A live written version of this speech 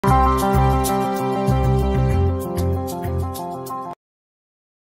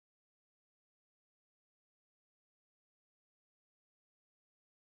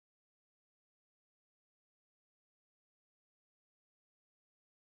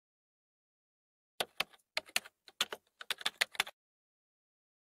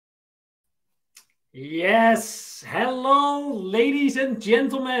Yes, hello, ladies and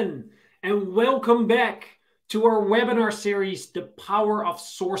gentlemen, and welcome back to our webinar series, The Power of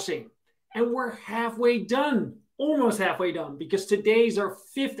Sourcing. And we're halfway done, almost halfway done, because today is our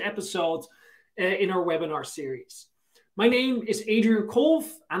fifth episode in our webinar series. My name is Adrian Kolf,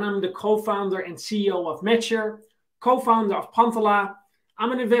 and I'm the co-founder and CEO of Matcher, co-founder of Pantala.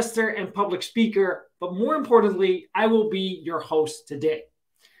 I'm an investor and public speaker, but more importantly, I will be your host today.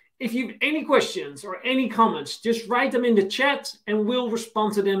 If you have any questions or any comments, just write them in the chat and we'll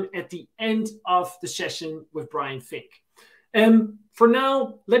respond to them at the end of the session with Brian Fink. For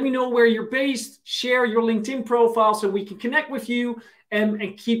now, let me know where you're based, share your LinkedIn profile so we can connect with you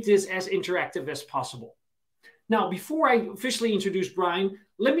and keep this as interactive as possible. Now, before I officially introduce Brian,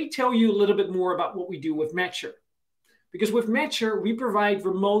 let me tell you a little bit more about what we do with Matcher. Because with Matcher, we provide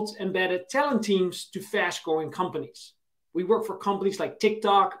remote embedded talent teams to fast-growing companies. We work for companies like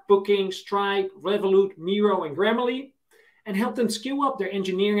TikTok, Booking, Stripe, Revolut, Miro, and Grammarly, and help them scale up their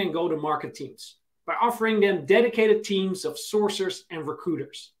engineering and go-to-market teams by offering them dedicated teams of sourcers and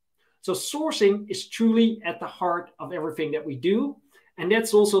recruiters. So sourcing is truly at the heart of everything that we do. And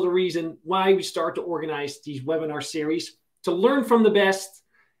that's also the reason why we start to organize these webinar series, to learn from the best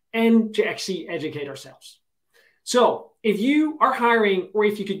and to actually educate ourselves. So if you are hiring, or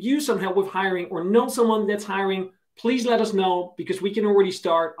if you could use some help with hiring or know someone that's hiring, please let us know, because we can already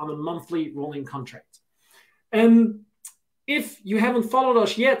start on a monthly rolling contract. If you haven't followed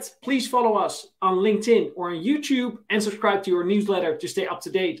us yet, please follow us on LinkedIn or on YouTube and subscribe to our newsletter to stay up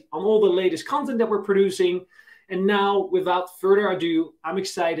to date on all the latest content that we're producing. And now, without further ado, I'm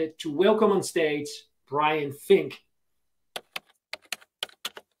excited to welcome on stage Brian Fink.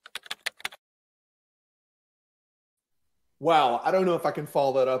 Wow, I don't know if I can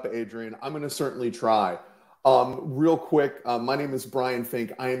follow that up, Adrian. I'm going to certainly try. Real quick, my name is Brian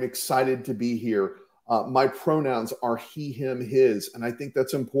Fink. I am excited to be here. My pronouns are he, him, his, and I think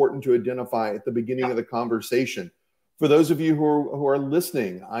that's important to identify at the beginning of the conversation. For those of you who are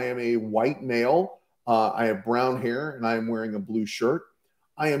listening, I am a white male. I have brown hair, and I am wearing a blue shirt.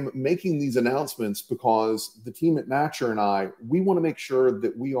 I am making these announcements because the team at Matcher and we want to make sure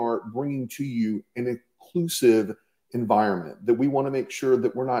that we are bringing to you an inclusive environment, that we want to make sure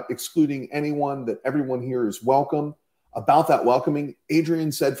that we're not excluding anyone, that everyone here is welcome. About that welcoming,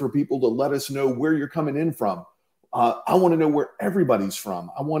 Adrian said for people to let us know where you're coming in from. I want to know where everybody's from.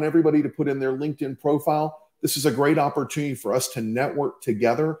 I want everybody to put in their LinkedIn profile. This is a great opportunity for us to network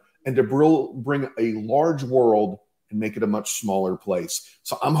together and to bring a large world and make it a much smaller place.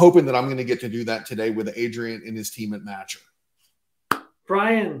 So I'm hoping that I'm going to get to do that today with Adrian and his team at Matcher.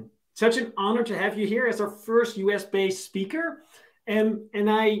 Brian, such an honor to have you here as our first US-based speaker. And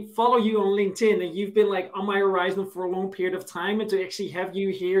I follow you on LinkedIn, and you've been like on my horizon for a long period of time. And to actually have you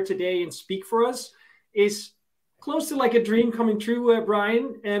here today and speak for us is close to like a dream coming true,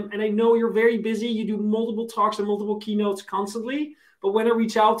 Brian. And I know you're very busy. You do multiple talks and multiple keynotes constantly. But when I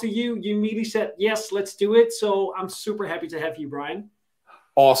reach out to you, you immediately said, yes, let's do it. So I'm super happy to have you, Brian.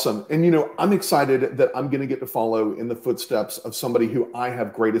 Awesome. And, you know, I'm excited that I'm going to get to follow in the footsteps of somebody who I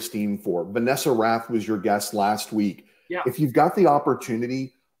have great esteem for. Vanessa Rath was your guest last week. Yeah. If you've got the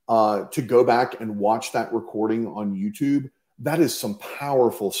opportunity to go back and watch that recording on YouTube, that is some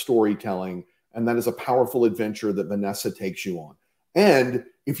powerful storytelling. And that is a powerful adventure that Vanessa takes you on. And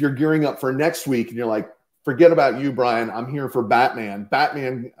if you're gearing up for next week and you're like, forget about you, Brian, I'm here for Batman.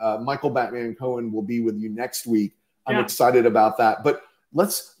 Michael Batman Cohen will be with you next week. I'm excited about that. But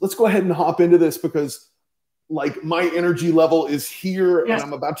let's go ahead and hop into this, because like my energy level is here and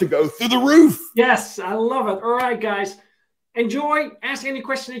I'm about to go through the roof. Yes, I love it. All right, guys, enjoy. Ask any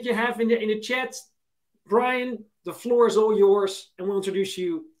question that you have in the chat. Brian, the floor is all yours, and we'll introduce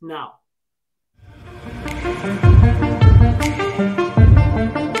you now.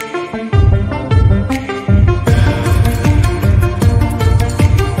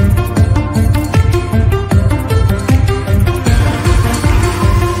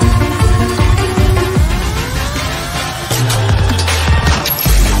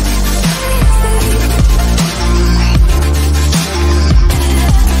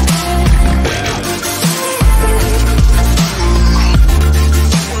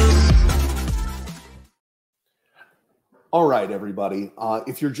 All right, everybody.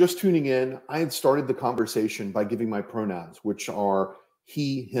 If you're just tuning in, I had started the conversation by giving my pronouns, which are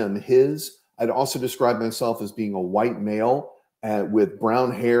he, him, his. I'd also described myself as being a white male with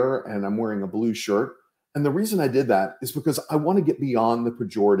brown hair, and I'm wearing a blue shirt. And the reason I did that is because I want to get beyond the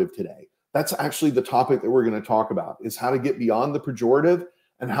pejorative today. That's actually the topic that we're going to talk about, is how to get beyond the pejorative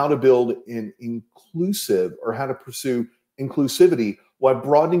and how to build an inclusive, or how to pursue inclusivity while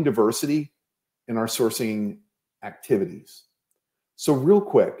broadening diversity in our sourcing activities. So real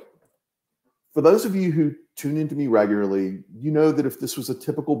quick, for those of you who tune into me regularly, you know that if this was a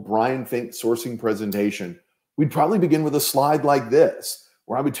typical Brian Fink sourcing presentation, we'd probably begin with a slide like this,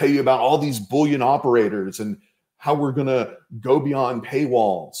 where I would tell you about all these Boolean operators and how we're going to go beyond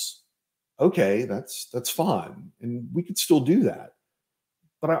paywalls. Okay, that's fine. And we could still do that.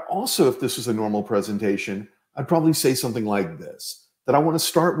 But I also, if this was a normal presentation, I'd probably say something like this, that I want to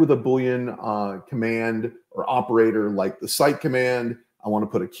start with a Boolean command or operator like the cite command. I want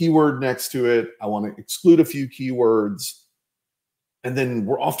to put a keyword next to it. I want to exclude a few keywords. And then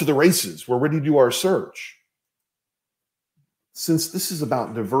we're off to the races. We're ready to do our search. Since this is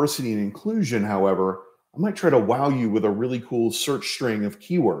about diversity and inclusion, however, I might try to wow you with a really cool search string of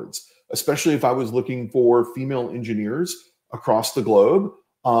keywords, especially if I was looking for female engineers across the globe.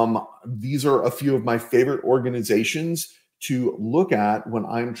 These are a few of my favorite organizations to look at when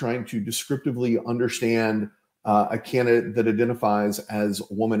I'm trying to descriptively understand a candidate that identifies as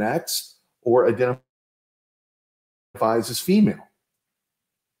woman X or identifies as female.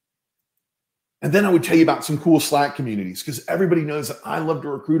 And then I would tell you about some cool Slack communities, because everybody knows that I love to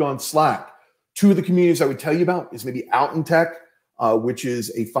recruit on Slack. Two of the communities I would tell you about is maybe Out in Tech, which is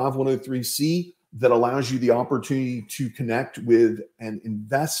a 5103C that allows you the opportunity to connect with and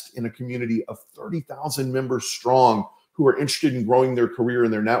invest in a community of 30,000 members strong who are interested in growing their career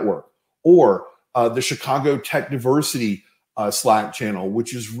and their network. Or the Chicago Tech Diversity Slack channel,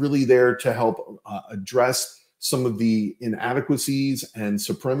 which is really there to help address some of the inadequacies and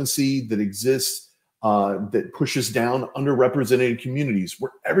supremacy that exists that pushes down underrepresented communities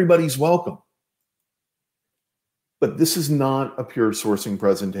where everybody's welcome. But this is not a pure sourcing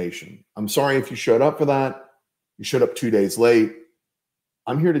presentation. I'm sorry if you showed up for that. You showed up 2 days late.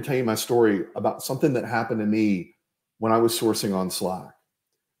 I'm here to tell you my story about something that happened to me when I was sourcing on Slack.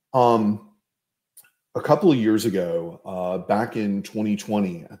 A couple of years ago, back in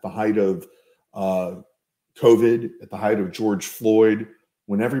 2020, at the height of COVID, at the height of George Floyd,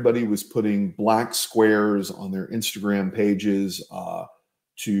 when everybody was putting black squares on their Instagram pages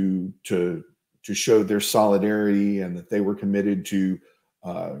to show their solidarity and that they were committed to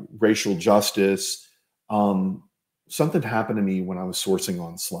racial justice, something happened to me when I was sourcing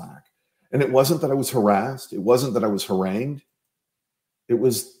on Slack. And it wasn't that I was harassed. It wasn't that I was harangued. It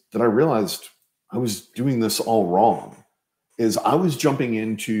was that I realized I was doing this all wrong. Is I was jumping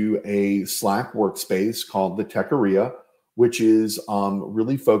into a Slack workspace called the Techaria, which is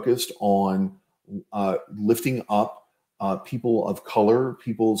really focused on lifting up people of color,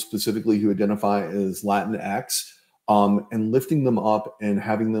 people specifically who identify as Latinx, and lifting them up and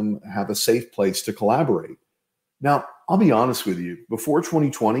having them have a safe place to collaborate. Now, I'll be honest with you, before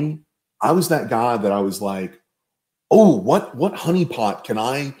 2020, I was that guy that I was like, oh, what honeypot can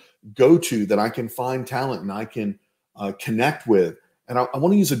I go to that I can find talent and I can connect with? And I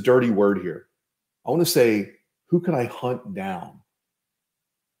want to use a dirty word here. I want to say, who can I hunt down?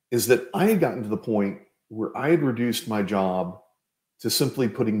 Is that I had gotten to the point where I had reduced my job to simply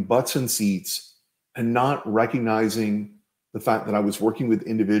putting butts in seats and not recognizing the fact that I was working with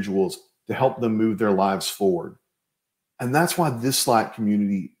individuals to help them move their lives forward. And that's why this Slack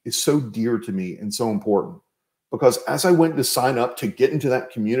community is so dear to me and so important. Because as I went to sign up to get into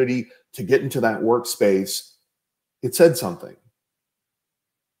that community, to get into that workspace, it said something.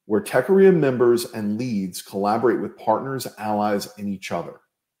 Where Techaria members and leads collaborate with partners, allies, and each other.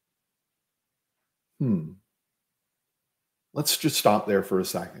 Let's just stop there for a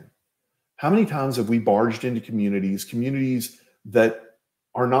second. How many times have we barged into communities that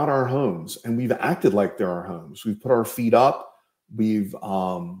are not our homes, and we've acted like they're our homes? We've put our feet up. We've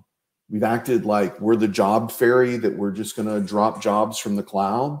acted like we're the job fairy, that we're just going to drop jobs from the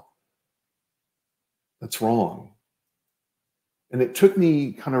cloud. That's wrong. And it took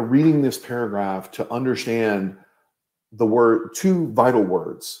me kind of reading this paragraph to understand two vital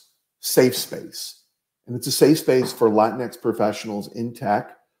words: safe space. And it's a safe space for Latinx professionals in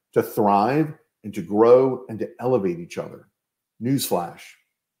tech to thrive and to grow and to elevate each other. Newsflash,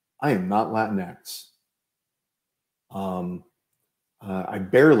 I am not Latinx. I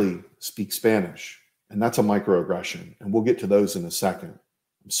barely speak Spanish, and that's a microaggression. And we'll get to those in a second.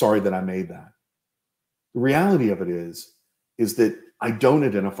 I'm sorry that I made that. The reality of it is that I don't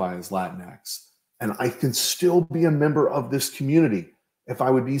identify as Latinx, and I can still be a member of this community if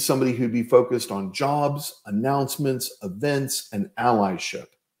I would be somebody who'd be focused on jobs, announcements, events, and allyship.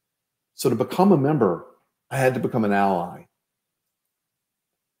 So to become a member, I had to become an ally.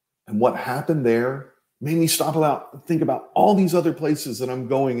 And what happened there made me think about all these other places that I'm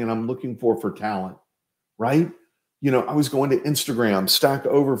going and I'm looking for talent, right? You know, I was going to Instagram, Stack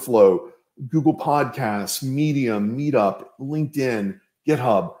Overflow, Google Podcasts, Medium, Meetup, LinkedIn,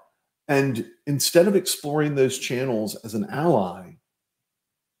 GitHub. And instead of exploring those channels as an ally,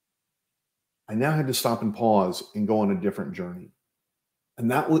 I now had to stop and pause and go on a different journey.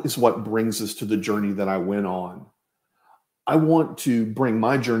 And that is what brings us to the journey that I went on. I want to bring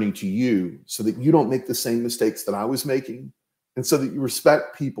my journey to you so that you don't make the same mistakes that I was making, and so that you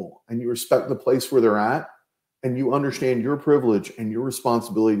respect people and you respect the place where they're at, and you understand your privilege and your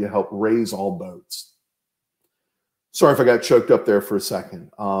responsibility to help raise all boats. Sorry if I got choked up there for a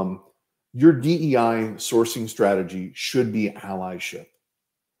second. Your DEI sourcing strategy should be allyship.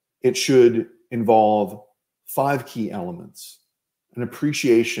 It should involve 5 key elements: an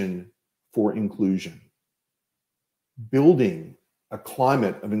appreciation for inclusion, building a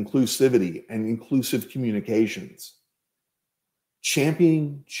climate of inclusivity and inclusive communications,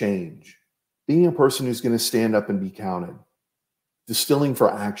 championing change, being a person who's going to stand up and be counted, distilling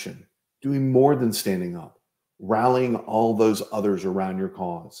for action, doing more than standing up, rallying all those others around your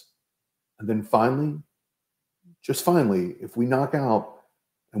cause. And then finally, just finally, if we knock out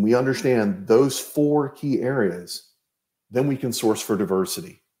and we understand those 4 key areas, then we can source for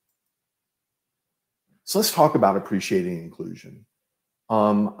diversity. So let's talk about appreciating inclusion.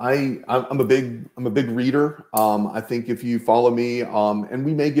 I'm a big reader. I think if you follow me, and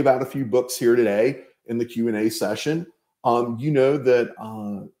we may give out a few books here today in the Q&A session, you know that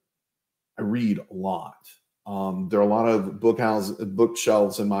I read a lot. There are a lot of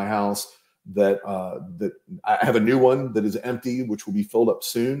bookshelves in my house that I have a new one that is empty, which will be filled up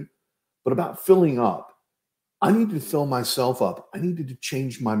soon. But about filling up, I needed to fill myself up. I needed to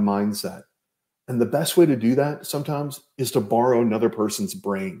change my mindset. And the best way to do that sometimes is to borrow another person's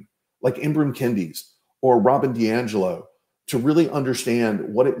brain, like Ibram Kendi's or Robin DiAngelo, to really understand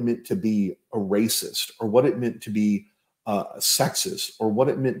what it meant to be a racist, or what it meant to be sexist, or what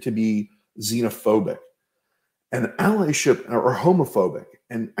it meant to be xenophobic and allyship, or homophobic.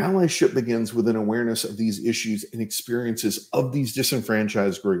 And allyship begins with an awareness of these issues and experiences of these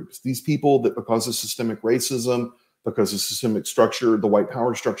disenfranchised groups, these people that, because of systemic racism, because of systemic structure, the white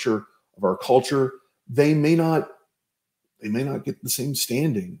power structure of our culture, they may not get the same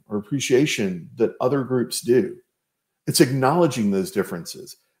standing or appreciation that other groups do. It's acknowledging those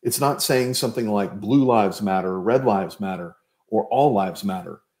differences. It's not saying something like blue lives matter, red lives matter, or all lives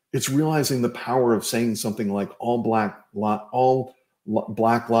matter. It's realizing the power of saying something like all black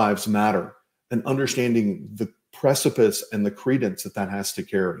lives matter, and understanding the precipice and the credence that has to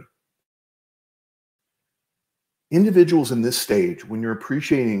carry. Individuals in this stage, when you're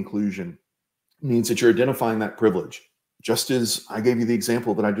appreciating inclusion, means that you're identifying that privilege, just as I gave you the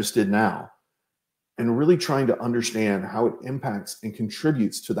example that I just did now, and really trying to understand how it impacts and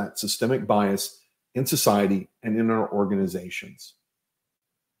contributes to that systemic bias in society and in our organizations.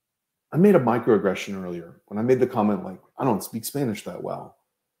 I made a microaggression earlier when I made the comment like, I don't speak Spanish that well.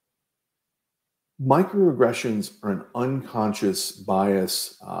 Microaggressions are an unconscious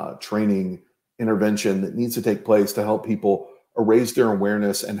bias training intervention that needs to take place to help people raise their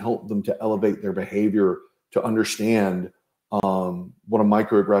awareness and help them to elevate their behavior to understand what a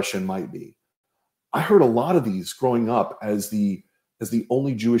microaggression might be. I heard a lot of these growing up as the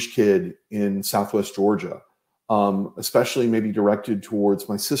only Jewish kid in Southwest Georgia, especially maybe directed towards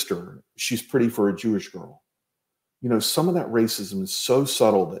my sister. She's pretty for a Jewish girl. You know, some of that racism is so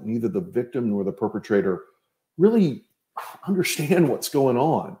subtle that neither the victim nor the perpetrator really understand what's going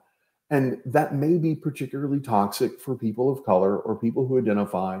on. And that may be particularly toxic for people of color or people who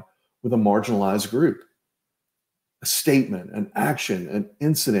identify with a marginalized group. A statement, an action, an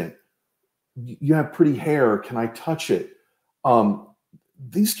incident. You have pretty hair. Can I touch it?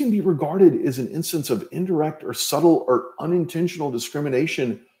 These can be regarded as an instance of indirect or subtle or unintentional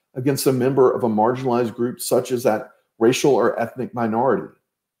discrimination against a member of a marginalized group, such as that racial or ethnic minority.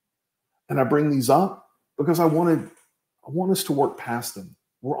 And I bring these up because I want us to work past them.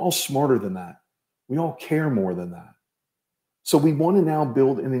 We're all smarter than that. We all care more than that. So we want to now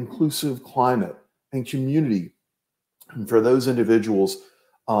build an inclusive climate and community for those individuals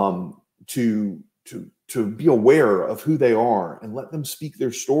to be aware of who they are and let them speak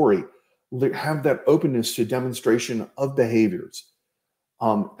their story, have that openness to demonstration of behaviors.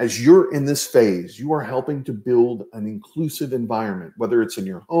 As you're in this phase, you are helping to build an inclusive environment, whether it's in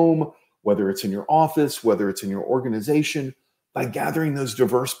your home, whether it's in your office, whether it's in your organization, by gathering those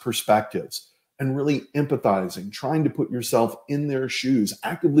diverse perspectives and really empathizing, trying to put yourself in their shoes,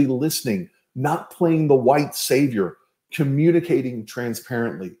 actively listening, not playing the white savior, communicating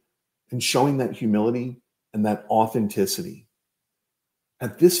transparently, and showing that humility and that authenticity.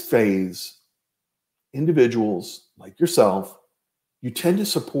 At this phase, individuals like yourself You tend to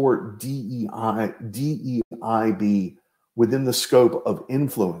support DEIB within the scope of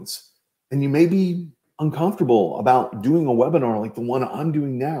influence. And you may be uncomfortable about doing a webinar like the one I'm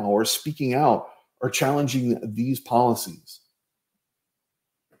doing now, or speaking out, or challenging these policies.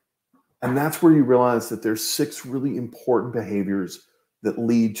 And that's where you realize that there's 6 really important behaviors that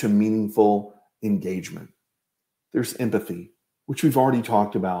lead to meaningful engagement. There's empathy, which we've already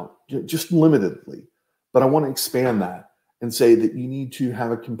talked about, just limitedly. But I want to expand that and say that you need to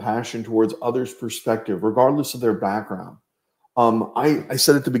have a compassion towards others' perspective, regardless of their background. I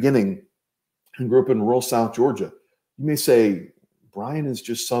said at the beginning, I grew up in rural South Georgia. You may say, Brian is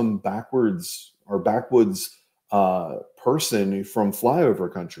just some backwoods person from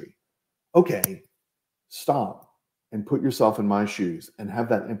flyover country. Okay, stop and put yourself in my shoes and have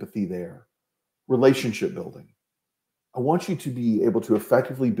that empathy there. Relationship building. I want you to be able to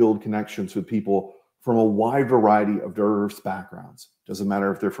effectively build connections with people from a wide variety of diverse backgrounds. Doesn't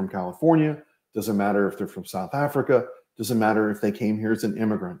matter if they're from California, doesn't matter if they're from South Africa, doesn't matter if they came here as an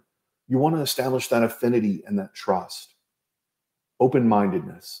immigrant. You want to establish that affinity and that trust.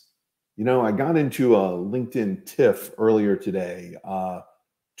 Open-mindedness. You know, I got into a LinkedIn tiff earlier today,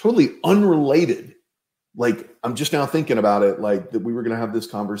 totally unrelated. Like, I'm just now thinking about it, like that we were going to have this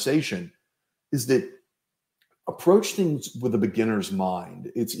conversation, is that approach things with a beginner's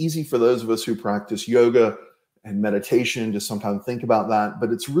mind. It's easy for those of us who practice yoga and meditation to sometimes think about that,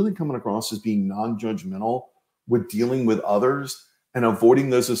 but it's really coming across as being non-judgmental with dealing with others and avoiding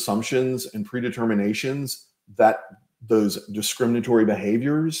those assumptions and predeterminations, that those discriminatory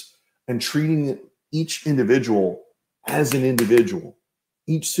behaviors, and treating each individual as an individual,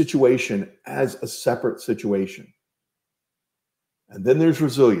 each situation as a separate situation. And then there's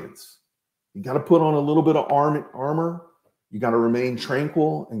resilience. You got to put on a little bit of armor. You got to remain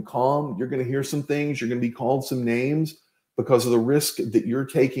tranquil and calm. You're going to hear some things. You're going to be called some names because of the risk that you're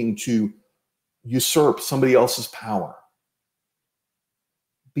taking to usurp somebody else's power.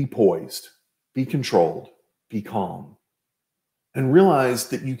 Be poised, be controlled, be calm, and realize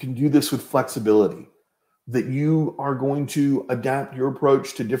that you can do this with flexibility, that you are going to adapt your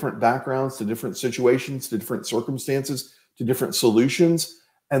approach to different backgrounds, to different situations, to different circumstances, to different solutions,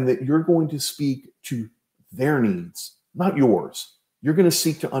 and that you're going to speak to their needs, not yours. You're going to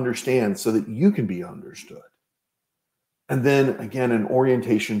seek to understand so that you can be understood. And then again, an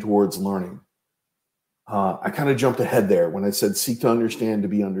orientation towards learning. I kind of jumped ahead there when I said seek to understand, to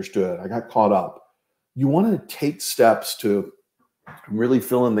be understood. I got caught up. You want to take steps to really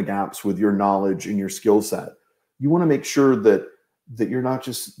fill in the gaps with your knowledge and your skill set. You want to make sure that you're not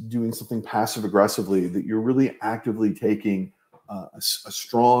just doing something passive aggressively, that you're really actively taking a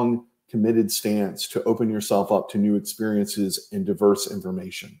strong, committed stance to open yourself up to new experiences and diverse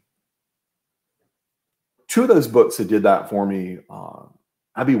information. 2 of those books that did that for me,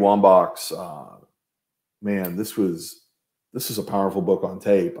 Abby Wambach's, man, this is a powerful book on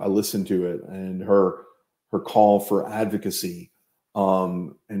tape. I listened to it, and her call for advocacy,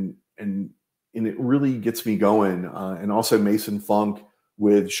 and it really gets me going. And also Mason Funk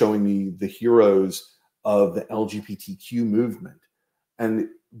with showing me the heroes of the LGBTQ movement. And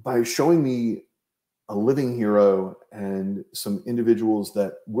by showing me a living hero and some individuals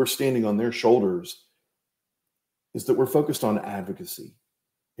that we're standing on their shoulders, is that we're focused on advocacy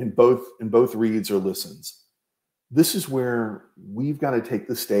in both reads or listens. This is where we've got to take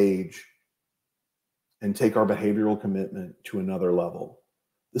the stage and take our behavioral commitment to another level.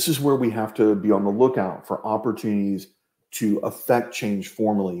 This is where we have to be on the lookout for opportunities to affect change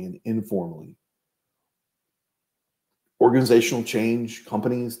formally and informally. Organizational change,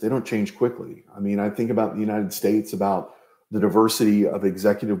 companies, they don't change quickly. I mean, I think about the United States, about the diversity of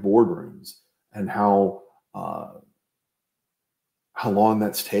executive boardrooms and how long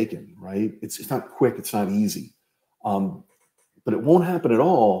that's taken, right? It's not quick, it's not easy. But it won't happen at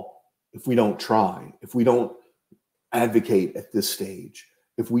all if we don't try, if we don't advocate at this stage,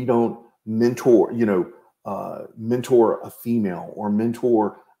 if we don't mentor, mentor a female or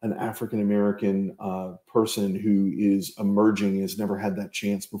mentor an African-American person who is emerging, has never had that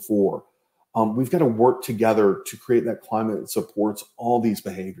chance before. We've got to work together to create that climate that supports all these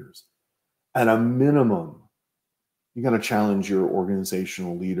behaviors. At a minimum, you got to challenge your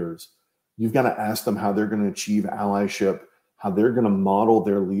organizational leaders. You've got to ask them how they're going to achieve allyship, how they're going to model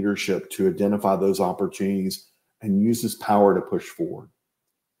their leadership to identify those opportunities and use this power to push forward.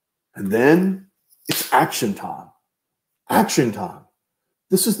 And then it's action time. Action time.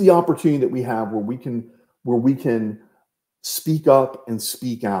 This is the opportunity that we have where we can speak up and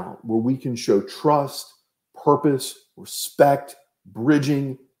speak out, where we can show trust, purpose, respect,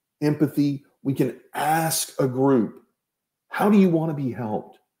 bridging, empathy. We can ask a group, How do you want to be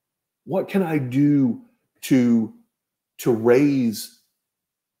helped? What can I do to raise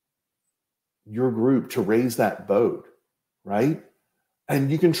your group, to raise that boat, right?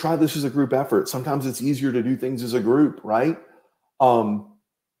 And you can try this as a group effort. Sometimes it's easier to do things as a group, right?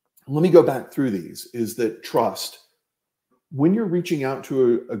 Let me go back through these, is that trust. When you're reaching out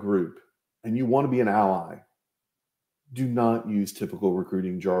to a group and you want to be an ally, do not use typical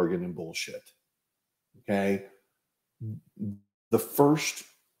recruiting jargon and bullshit, okay? The first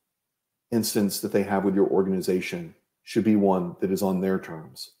instance that they have with your organization should be one that is on their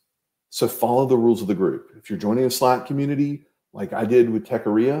terms. So follow the rules of the group. If you're joining a Slack community, like I did with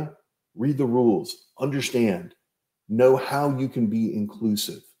Techeria, read the rules, understand, know how you can be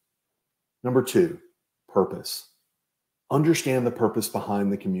inclusive. Number 2, purpose. Understand the purpose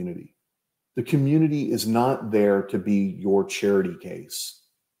behind the community. The community is not there to be your charity case.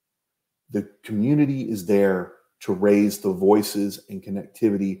 The community is there to raise the voices and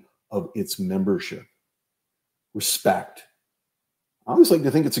connectivity of its membership. Respect. I always like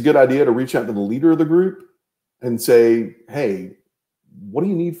to think it's a good idea to reach out to the leader of the group and say, hey, what do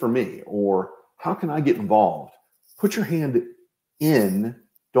you need from me? Or how can I get involved? Put your hand in,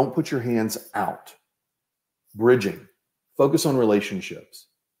 don't put your hands out. Bridging. Focus on relationships.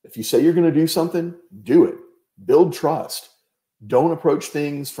 If you say you're going to do something, do it. Build trust. Don't approach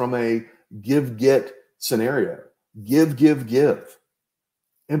things from a give-get scenario. Give.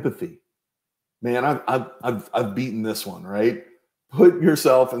 Empathy. Man, I've beaten this one, right? Put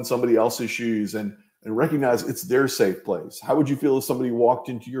yourself in somebody else's shoes and recognize it's their safe place. How would you feel if somebody walked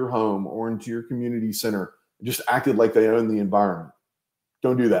into your home or into your community center and just acted like they own the environment?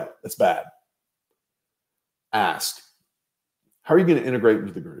 Don't do that. That's bad. Ask. How are you going to integrate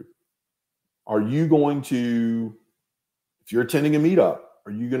into the group? Are you going to, if you're attending a meetup,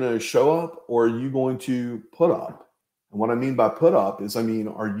 are you going to show up or are you going to put up? And what I mean by put up is, are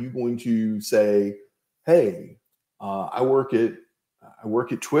you going to say, hey, I work at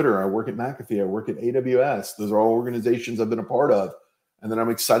Twitter, I work at McAfee, I work at AWS. Those are all organizations I've been a part of. And then I'm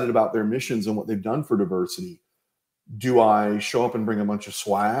excited about their missions and what they've done for diversity. Do I show up and bring a bunch of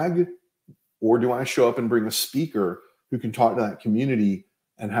swag? Or do I show up and bring a speaker who can talk to that community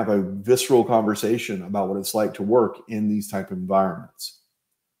and have a visceral conversation about what it's like to work in these type of environments?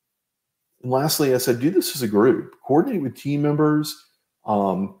 And lastly, I said, do this as a group. Coordinate with team members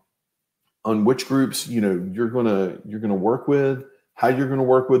on which groups you're gonna work with, how you're gonna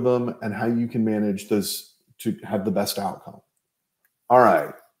work with them, and how you can manage those to have the best outcome. All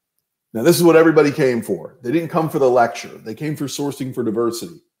right. Now, this is what everybody came for. They didn't come for the lecture. They came for sourcing for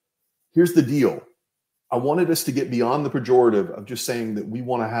diversity. Here's the deal. I wanted us to get beyond the pejorative of just saying that we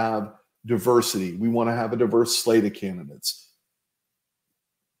want to have diversity. We want to have a diverse slate of candidates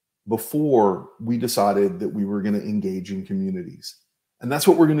before we decided that we were going to engage in communities. And that's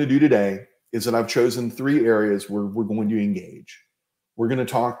what we're going to do today, is that I've chosen 3 areas where we're going to engage. We're going to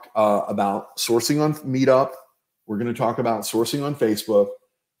talk about sourcing on Meetup. We're going to talk about sourcing on Facebook.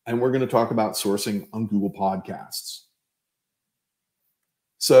 And we're going to talk about sourcing on Google Podcasts.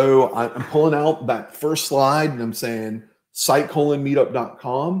 So I'm pulling out that first slide and I'm saying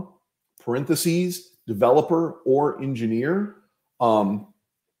site:/meetup.com, parentheses, developer or engineer. I'm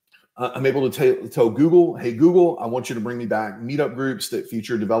able to tell Google, hey, Google, I want you to bring me back meetup groups that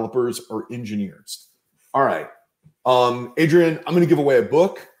feature developers or engineers. All right. Adrian, I'm going to give away a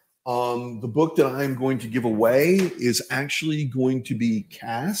book. The book that I'm going to give away is actually going to be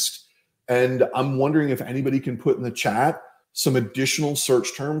Cast. And I'm wondering if anybody can put in the chat some additional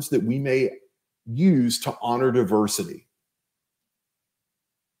search terms that we may use to honor diversity.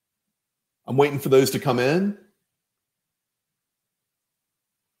 I'm waiting for those to come in.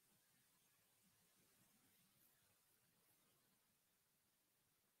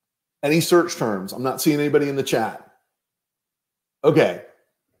 Any search terms? I'm not seeing anybody in the chat. Okay.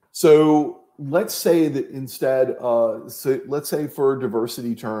 So let's say that instead, let's say for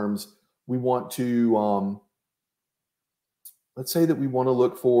diversity terms, we want to, let's say that we want to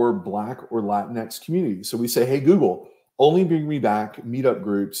look for Black or Latinx communities. So we say, hey, Google, only bring me back meetup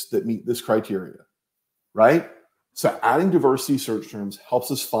groups that meet this criteria, right? So adding diversity search terms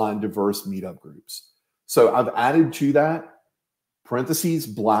helps us find diverse meetup groups. So I've added to that parentheses,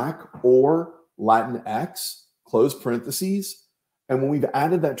 Black or Latinx, close parentheses. And when we've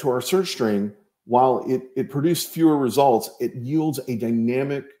added that to our search string, while it produced fewer results, it yields a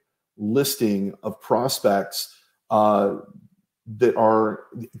dynamic listing of prospects that are,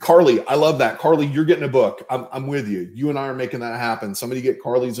 Carly, I love that. Carly, you're getting a book. I'm with you. You and I are making that happen. Somebody get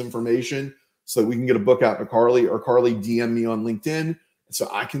Carly's information so that we can get a book out to Carly, or Carly DM me on LinkedIn so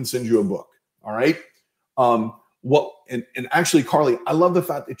I can send you a book. All right. and actually, Carly, I love the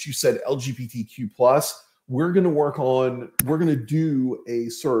fact that you said LGBTQ plus. We're going to do a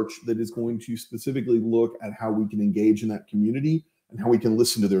search that is going to specifically look at how we can engage in that community and how we can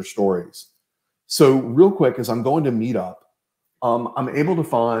listen to their stories. So real quick, as I'm going to Meetup, I'm able to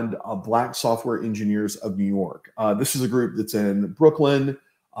find Black Software Engineers of New York. This is a group that's in Brooklyn.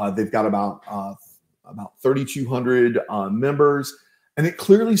 They've got about 3,200 members. And it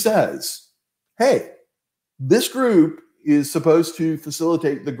clearly says, hey, this group is supposed to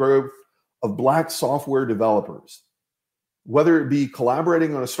facilitate the growth of Black software developers, whether it be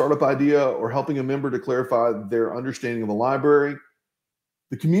collaborating on a startup idea or helping a member to clarify their understanding of a library.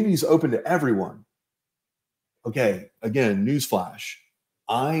 The community is open to everyone. Okay, again, newsflash.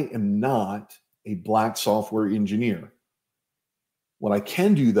 I am not a Black software engineer. What I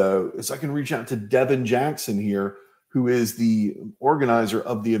can do, though, is I can reach out to Devin Jackson here, who is the organizer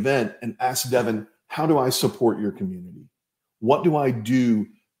of the event, and ask Devin, how do I support your community? What do I do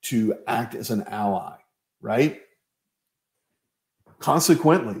to act as an ally, right?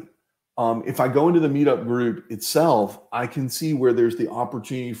 Consequently, if I go into the Meetup group itself, I can see where there's the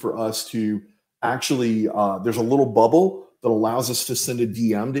opportunity for us to actually, there's a little bubble that allows us to send a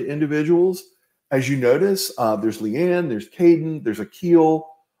DM to individuals. As you notice, there's Leanne, there's Caden, there's Akil.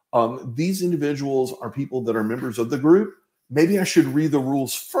 These individuals are people that are members of the group. Maybe I should read the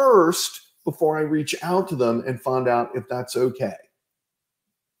rules first before I reach out to them and find out if that's okay.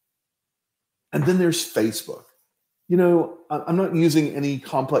 And then there's Facebook. You know, I'm not using any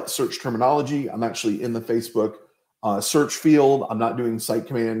complex search terminology. I'm actually in the Facebook search field. I'm not doing site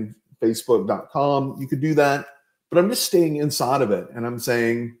command facebook.com. You could do that, but I'm just staying inside of it. And I'm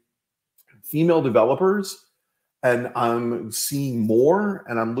saying female developers, and I'm seeing more,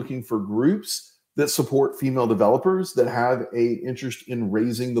 and I'm looking for groups that support female developers that have an interest in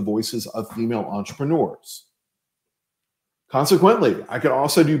raising the voices of female entrepreneurs. Consequently, I could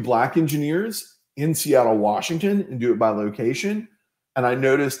also do Black engineers in Seattle, Washington, and do it by location. And I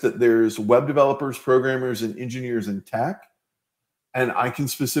noticed that there's web developers, programmers, and engineers in tech. And I can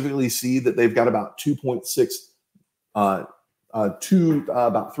specifically see that they've got about 2.6 to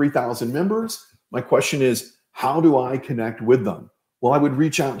about 3,000 members. My question is, how do I connect with them? Well, I would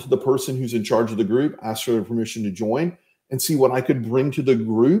reach out to the person who's in charge of the group, ask for their permission to join, and see what I could bring to the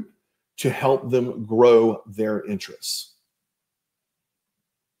group to help them grow their interests.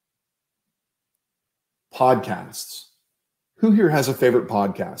 Podcasts. Who here has a favorite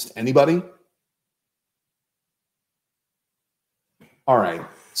podcast? Anybody? All right.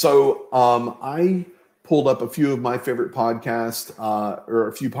 So I pulled up a few of my favorite podcasts, or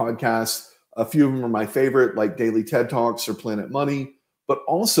a few podcasts. A few of them are my favorite, like Daily TED Talks or Planet Money. But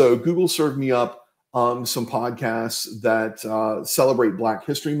also, Google served me up some podcasts that celebrate Black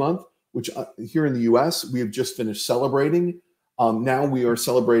History Month, which here in the U.S. we have just finished celebrating. Now we are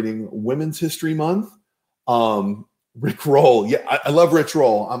celebrating Women's History Month. Rick Roll, yeah, I love Rich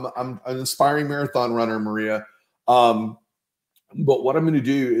Roll. I'm an aspiring marathon runner, Maria. But what I'm going to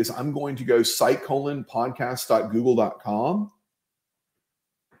do is I'm going to go site:/podcast.google.com.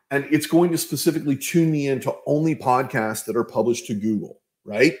 And it's going to specifically tune me into only podcasts that are published to Google,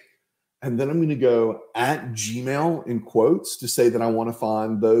 right? And then I'm going to go at Gmail in quotes to say that I want to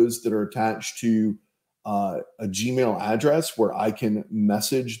find those that are attached to a Gmail address where I can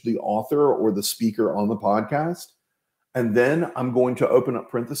message the author or the speaker on the podcast. And then I'm going to open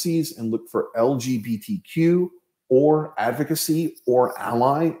up parentheses and look for LGBTQ or advocacy or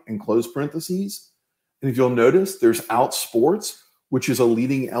ally and close parentheses. And if you'll notice, there's Out Sports, which is a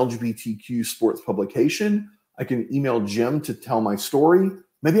leading LGBTQ sports publication. I can email Jim to tell my story.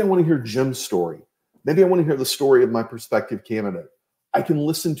 Maybe I want to hear Jim's story. Maybe I want to hear the story of my prospective candidate. I can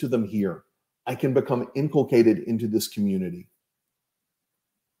listen to them here. I can become inculcated into this community.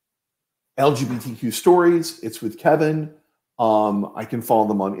 LGBTQ Stories, it's with Kevin. I can follow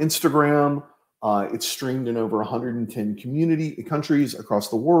them on Instagram. It's streamed in over 110 countries across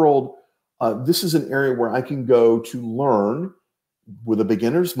the world. This is an area where I can go to learn with a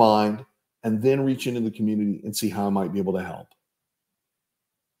beginner's mind and then reach into the community and see how I might be able to help.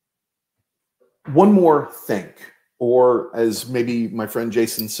 One more think, or as maybe my friend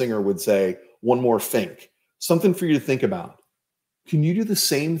Jason Singer would say, one more think. Something for you to think about. Can you do the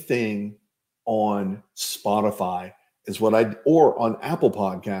same thing on Spotify or on Apple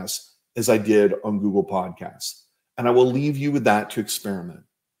Podcasts as I did on Google Podcasts? And I will leave you with that to experiment.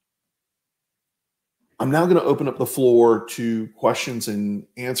 I'm now going to open up the floor to questions and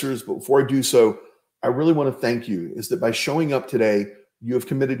answers. But before I do so, I really want to thank you, is that by showing up today, you have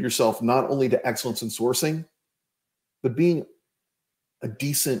committed yourself not only to excellence in sourcing, but being a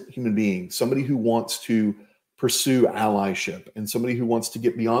decent human being, somebody who wants to pursue allyship, and somebody who wants to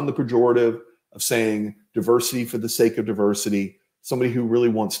get beyond the pejorative of saying diversity for the sake of diversity, somebody who really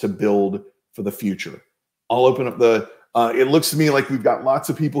wants to build for the future. I'll open up the, it looks to me like we've got lots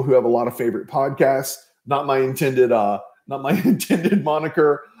of people who have a lot of favorite podcasts. Not my intended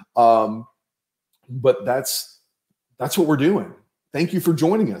moniker, but that's what we're doing. Thank you for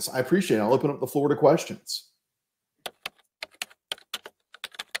joining us. I appreciate it. I'll open up the floor to questions.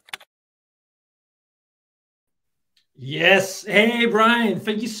 Yes. Hey, Brian,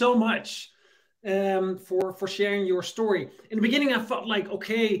 thank you so much for sharing your story. In the beginning, I felt like,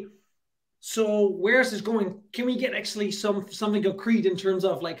 okay, so where's this going? Can we get actually something concrete in terms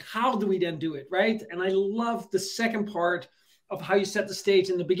of like, how do we then do it, right? And I love the second part of how you set the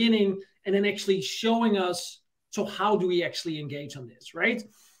stage in the beginning and then actually showing us, so how do we actually engage on this, right?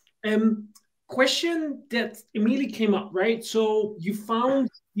 Question that immediately came up, right? So you found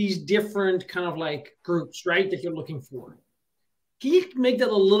these different kind of like groups, right, that you're looking for. Can you make that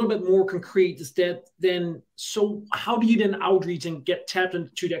a little bit more concrete? Is that then, so how do you then outreach and get tapped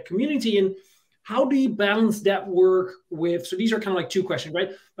into that community? And how do you balance that work with, so these are kind of like two questions,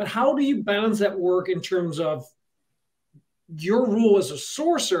 right? But how do you balance that work in terms of your role as a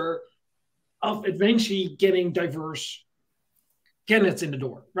sourcer of eventually getting diverse candidates in the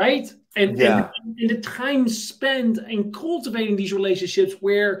door, right? And the time spent in cultivating these relationships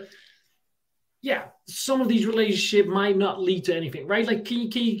where, yeah, some of these relationships might not lead to anything, right? Like,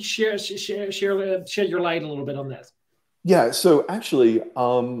 can you shed your light a little bit on that? Yeah, so actually,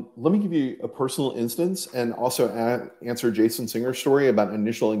 let me give you a personal instance and also answer Jason Singer's story about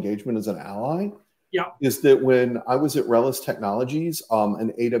initial engagement as an ally. Yeah, is that when I was at Relish Technologies,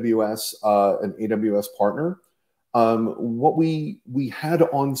 an AWS partner, what we had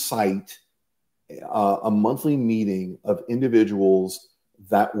on site a monthly meeting of individuals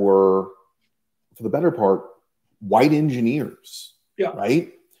that were, for the better part, white engineers. Yeah.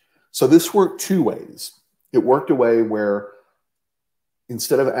 Right. So this worked two ways. It worked a way where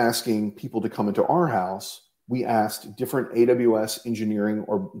instead of asking people to come into our house, we asked different AWS engineering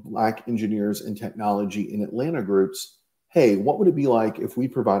or Black engineers in technology in Atlanta groups, hey, what would it be like if we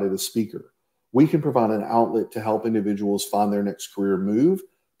provided a speaker? We can provide an outlet to help individuals find their next career move.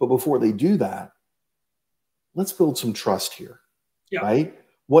 But before they do that, let's build some trust here, right?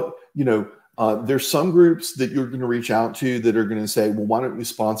 There's some groups that you're going to reach out to that are going to say, well, why don't you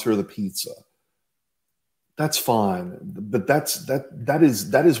sponsor the pizza? That's fine, but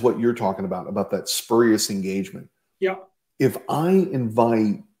that is what you're talking about that spurious engagement. Yeah. If I'm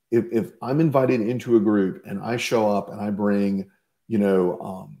invited into a group and I show up and I bring,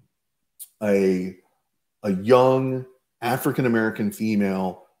 a young African American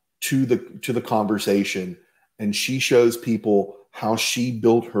female to the conversation, and she shows people how she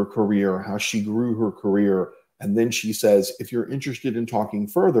built her career, how she grew her career, and then she says, if you're interested in talking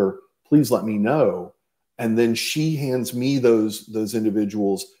further, please let me know. And then she hands me those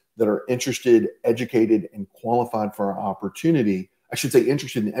individuals that are interested, educated, and qualified for our opportunity. I should say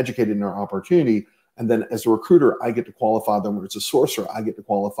interested and educated in our opportunity. And then as a recruiter, I get to qualify them, or as a sourcer, I get to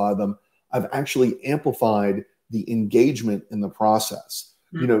qualify them. I've actually amplified the engagement in the process.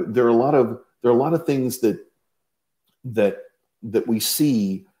 Mm-hmm. There are a lot of things that we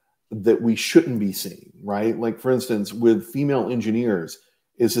see that we shouldn't be seeing, right? Like, for instance, with female engineers,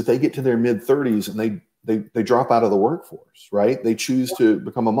 is that they get to their mid-30s and they drop out of the workforce, right? They choose to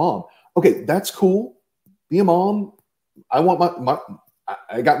become a mom. Okay, that's cool. Be a mom. I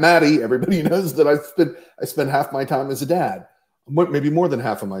got Maddie. Everybody knows that I spend half my time as a dad, maybe more than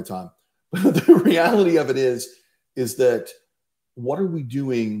half of my time. But the reality of it is that what are we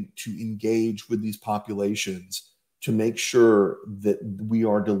doing to engage with these populations to make sure that we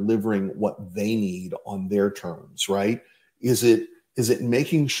are delivering what they need on their terms, right? Is it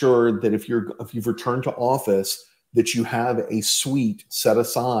making sure that if you've returned to office, that you have a suite set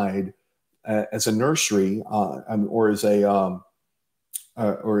aside as a nursery or as a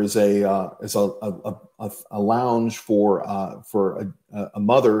lounge for a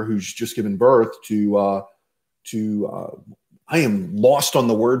mother who's just given birth to I am lost on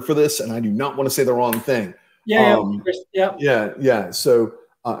the word for this, and I do not want to say the wrong thing. Yeah. So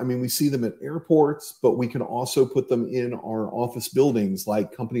we see them at airports, but we can also put them in our office buildings,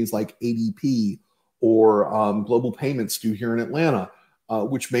 like companies like ADP or Global Payments do here in Atlanta,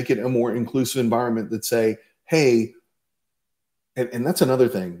 which make it a more inclusive environment that say, hey, and that's another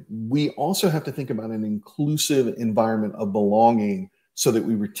thing. We also have to think about an inclusive environment of belonging so that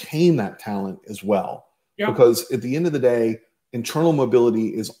we retain that talent as well. Yeah. Because at the end of the day, internal mobility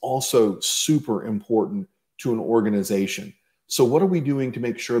is also super important to an organization. So what are we doing to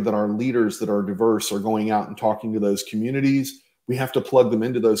make sure that our leaders that are diverse are going out and talking to those communities? We have to plug them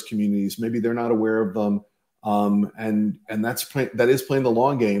into those communities. Maybe they're not aware of them. And that is playing the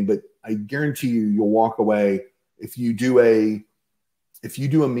long game, but I guarantee you'll walk away if you do a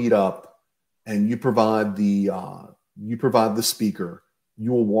meetup and you provide the speaker,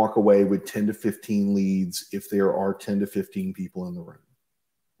 you will walk away with 10 to 15 leads if there are 10 to 15 people in the room.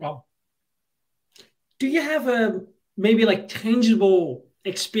 Well, do you have a maybe like tangible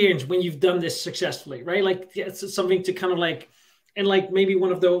experience when you've done this successfully, right? Like it's something to kind of like, and like maybe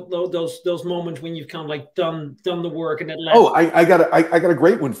one of those moments when you've kind of like done the work and it led. Oh, I got a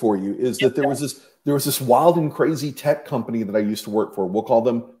great one for you. Is that there was this wild and crazy tech company that I used to work for. We'll call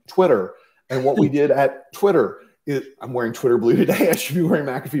them Twitter. And what we did at Twitter is, I'm wearing Twitter blue today. I should be wearing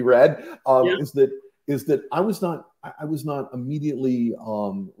McAfee red. Is that I was not immediately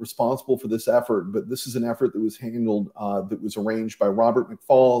responsible for this effort, but this is an effort that was handled, that was arranged by Robert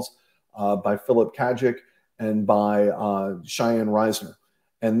McFalls, by Philip Kajic, and by Cheyenne Reisner.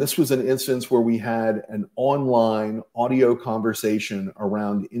 And this was an instance where we had an online audio conversation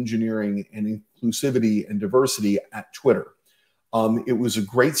around engineering and inclusivity and diversity at Twitter. It was a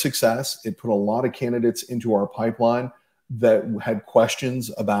great success. It put a lot of candidates into our pipeline that had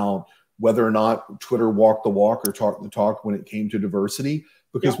questions about whether or not Twitter walked the walk or talked the talk when it came to diversity,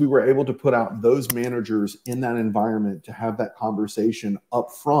 because we were able to put out those managers in that environment to have that conversation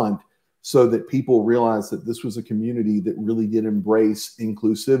up front so that people realized that this was a community that really did embrace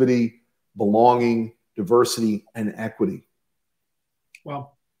inclusivity, belonging, diversity, and equity.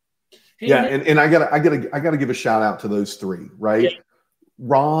 Wow. Hey, yeah, and I gotta give a shout out to those three, right? Yeah.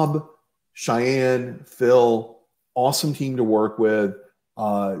 Rob, Cheyenne, Phil, awesome team to work with.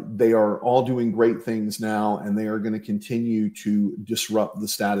 They are all doing great things now, and they are going to continue to disrupt the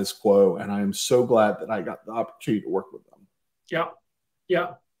status quo. And I am so glad that I got the opportunity to work with them. Yeah,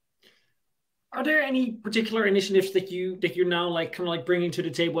 yeah. Are there any particular initiatives that you're now like kind of like bringing to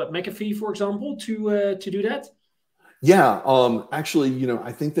the table at McAfee, for example, to do that? Yeah, actually, you know,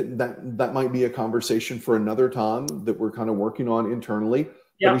 I think that might be a conversation for another time that we're kind of working on internally.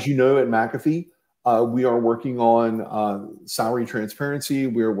 But as you know, at McAfee, we are working on salary transparency.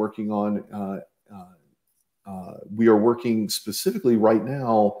 We are working on we are working specifically right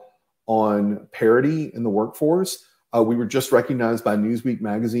now on parity in the workforce. We were just recognized by Newsweek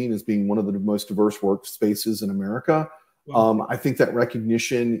magazine as being one of the most diverse workspaces in America. Wow. I think that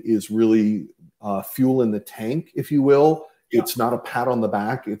recognition is really fuel in the tank, if you will. Yeah. It's not a pat on the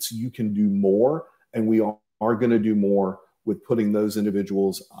back. It's you can do more, and we are going to do more with putting those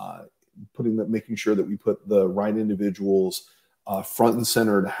individuals, making sure that we put the right individuals front and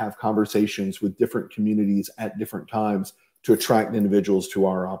center to have conversations with different communities at different times to attract individuals to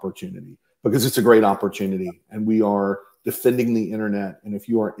our opportunity, because it's a great opportunity, and we are defending the internet. And if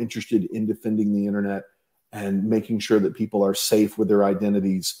you are interested in defending the internet and making sure that people are safe with their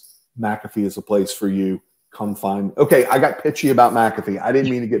identities, McAfee is a place for you. Come find. Okay, I got pitchy about McAfee. I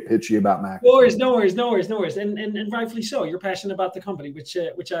didn't mean to get pitchy about McAfee. No worries. And rightfully so. You're passionate about the company, which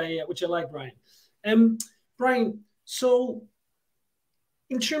I like, Brian. Brian, so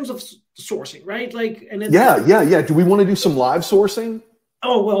in terms of sourcing, right? Like, and yeah. Do we want to do some live sourcing?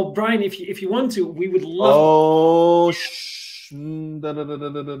 Oh well, Brian, if you want to, we would love.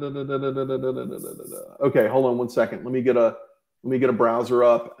 Okay, hold on one second. Let me get a browser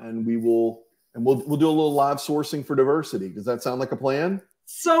up, and we'll do a little live sourcing for diversity. Does that sound like a plan?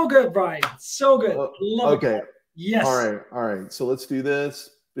 So good, Brian. So good. Love okay. It. Yes. All right. So let's do this.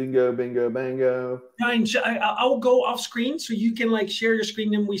 Bingo, bingo, bango. Brian, I'll go off screen so you can like share your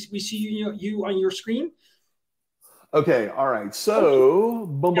screen, and we see you on your screen. Okay. All right. So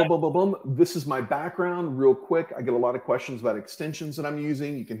boom. This is my background real quick. I get a lot of questions about extensions that I'm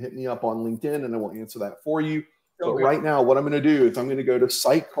using. You can hit me up on LinkedIn and I will answer that for you. But right now, what I'm going to do is I'm going to go to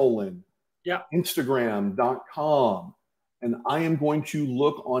Instagram.com, and I am going to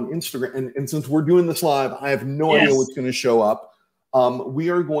look on Instagram. And since we're doing this live, I have no idea what's going to show up. We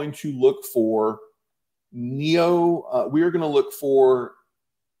are going to look for we are going to look for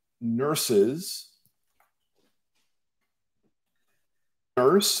nurse,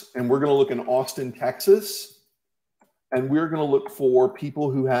 and we're going to look in Austin, Texas, and we're going to look for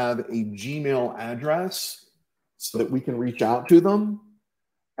people who have a Gmail address so that we can reach out to them.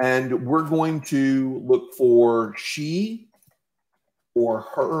 And we're going to look for she or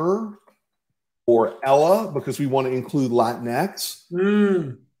her or Ella, because we want to include Latinx,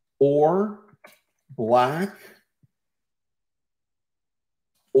 or Black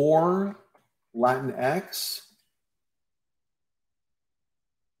or Latinx.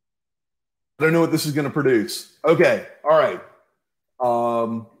 I don't know what this is going to produce. Okay. All right.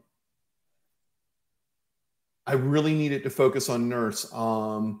 I really needed to focus on nurse.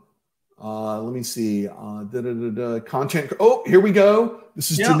 Let me see. Content. Oh, here we go. This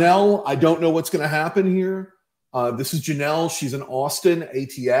is Janelle. I don't know what's going to happen here. This is Janelle. She's in Austin,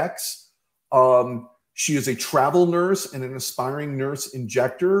 ATX. She is a travel nurse and an aspiring nurse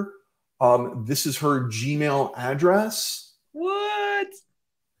injector. This is her Gmail address. What?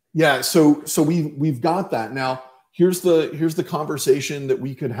 Yeah. So we've got that. Now, here's the conversation that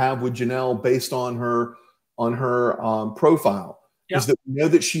we could have with Janelle based on her profile. Yep. Is that we know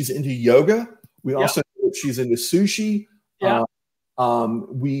that she's into yoga. We also know that she's into sushi. Yeah.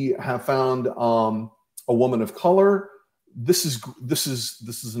 We have found a woman of color. This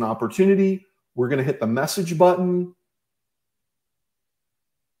is an opportunity. We're going to hit the message button.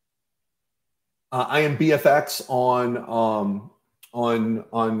 I am BFX on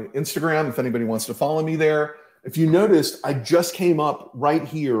Instagram. If anybody wants to follow me there. If you noticed, I just came up right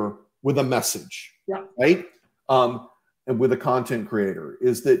here with a message. Yeah. Right. And with a content creator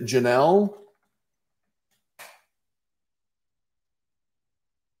is that Janelle,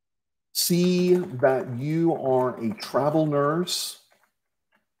 see that you are a travel nurse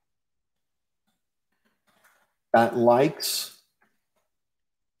that likes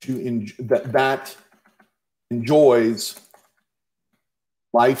to that enjoys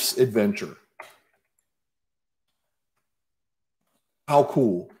life's adventure. How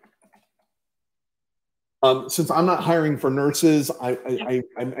cool. Since I'm not hiring for nurses, I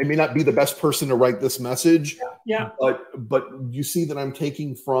may not be the best person to write this message. Yeah. But you see that I'm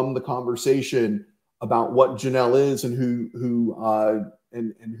taking from the conversation about what Janelle is and who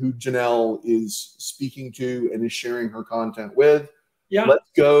Janelle is speaking to and is sharing her content with. Yeah. Let's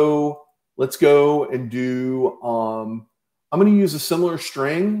go and do. I'm going to use a similar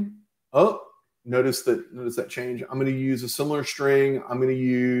string. Oh, notice that change. I'm going to use a similar string. I'm going to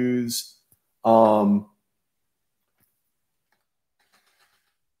use.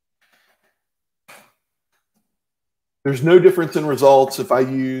 There's no difference in results if I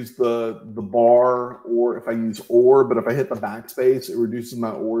use the bar or if I use or, but if I hit the backspace, it reduces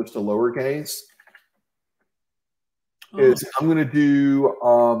my ors to lowercase. I'm going to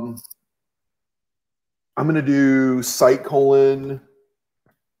do site :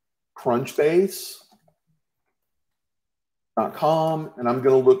 crunchbase.com, and I'm going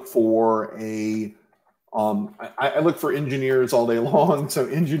to look for I look for engineers all day long, so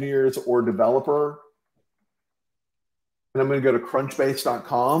engineers or developer. And I'm going to go to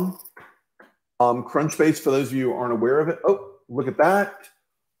crunchbase.com. Crunchbase, for those of you who aren't aware of it, oh, look at that.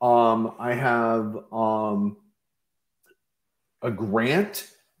 I have a grant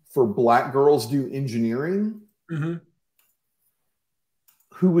for Black Girls Do Engineering. Mm-hmm.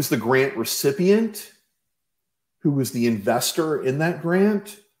 Who was the grant recipient? Who was the investor in that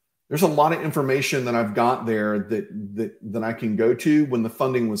grant? There's a lot of information that I've got there that I can go to. When the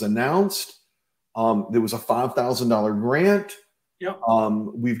funding was announced, there was a $5,000 grant. Yep.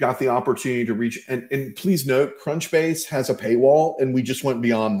 We've got the opportunity to reach, and please note, Crunchbase has a paywall, and we just went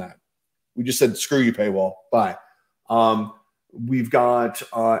beyond that. We just said, screw you, paywall, bye. We've got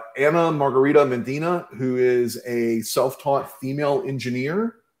Anna Margarita Medina, who is a self-taught female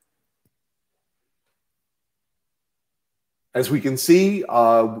engineer. As we can see,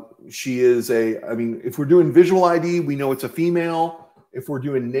 she is if we're doing visual ID, we know it's a female. If we're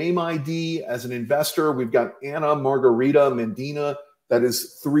doing name ID as an investor, we've got Anna Margarita Medina. That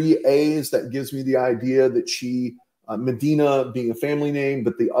is 3 A's. That gives me the idea that Medina being a family name,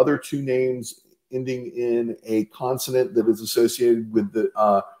 but the other 2 names ending in a consonant that is associated with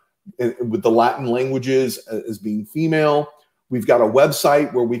the Latin languages as being female. We've got a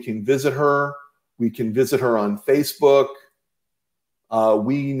website where we can visit her. We can visit her on Facebook.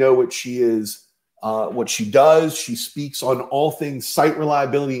 We know what she is. What she does, she speaks on all things site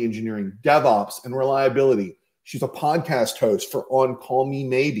reliability engineering, DevOps, and reliability. She's a podcast host for On Call Me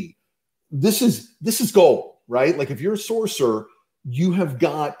Maybe. This is gold, right? Like if you're a sourcer, you have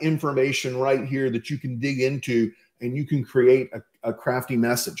got information right here that you can dig into and you can create a crafty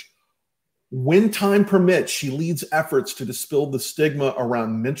message. When time permits, she leads efforts to dispel the stigma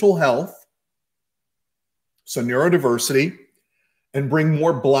around mental health, so neurodiversity, and bring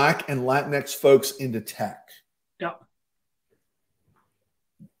more Black and Latinx folks into tech. Yeah.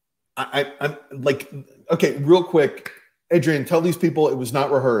 I'm like, okay, real quick, Adrian, tell these people it was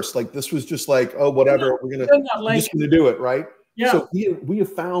not rehearsed. Like this was just like, oh, whatever, we're just gonna do it, right? Yeah. So we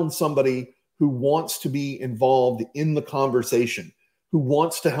have found somebody who wants to be involved in the conversation, who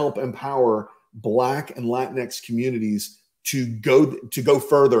wants to help empower Black and Latinx communities to go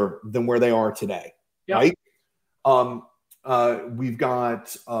further than where they are today, right? We've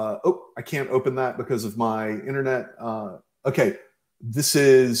got, oh, I can't open that because of my internet. Okay, this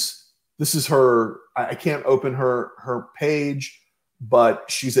is her. I can't open her page, but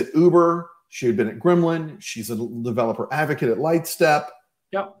she's at Uber. She had been at Gremlin. She's a developer advocate at Lightstep.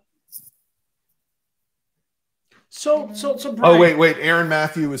 Yep. So Brian. Oh, wait. Aaron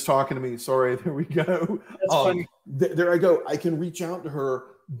Matthew was talking to me. Sorry. There we go. That's funny. There I go. I can reach out to her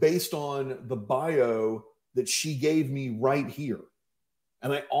based on the bio that she gave me right here.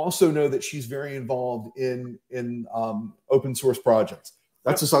 And I also know that she's very involved in open source projects.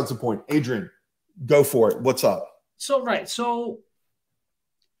 That's besides the point. Adrian, go for it. What's up? So, right. So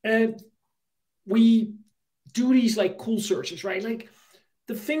we do these like cool searches, right? Like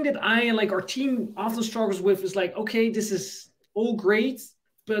the thing that I and like our team often struggles with is like, okay, this is all great,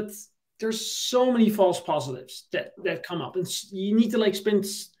 but there's so many false positives that come up. And you need to like spend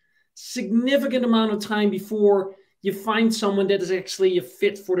significant amount of time before you find someone that is actually a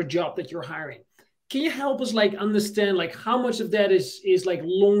fit for the job that you're hiring. Can you help us like understand like how much of that is like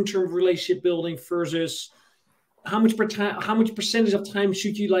long-term relationship building versus how much percentage of time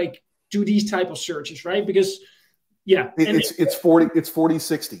should you like do these type of searches, right? Because yeah, it's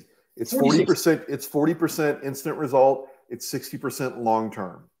 40-60. It's 40%. It's 40% instant result. It's 60% long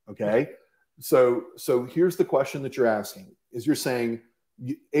term. Okay. So here's the question that you're asking: is you're saying,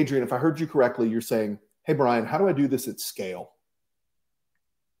 Adrian, if I heard you correctly, you're saying, hey Brian, how do I do this at scale?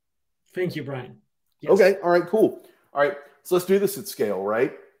 Thank you, Brian. Yes. Okay. All right. Cool. All right. So let's do this at scale,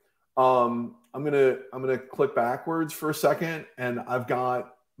 right? I'm gonna click backwards for a second, and I've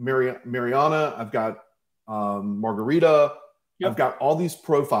got Mariana. I've got Margarita. Yep. I've got all these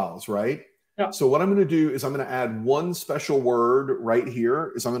profiles, right? Yep. So what I'm going to do is I'm going to add one special word right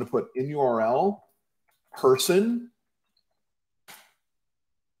here. Is I'm going to put in URL person,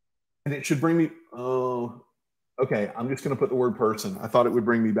 and it should bring me. Oh, okay. I'm just going to put the word person. I thought it would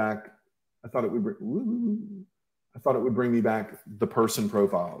bring me back. I thought it would bring me back the person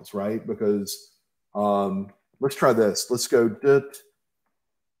profiles, right? Because let's try this. Let's go.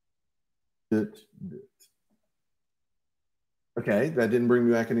 Okay, that didn't bring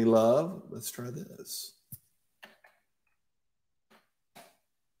me back any love. Let's try this.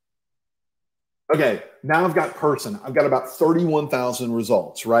 Okay, now I've got person. I've got about 31,000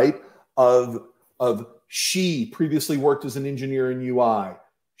 results, right? Of she previously worked as an engineer in UI.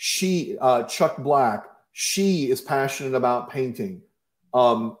 She, Chuck Black, she is passionate about painting.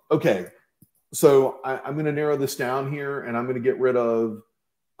 Okay, so I'm going to narrow this down here, and I'm going to get rid of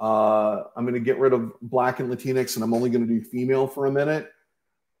Black and Latinx, and I'm only going to do female for a minute,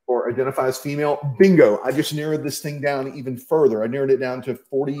 or identify as female. Bingo. I just narrowed this thing down even further. I narrowed it down to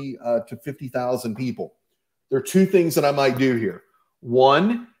 40 to 50,000 people. There are two things that I might do here.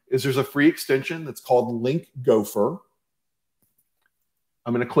 One is there's a free extension that's called Link Gopher.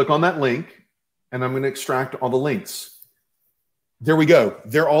 I'm going to click on that link, and I'm going to extract all the links. There we go.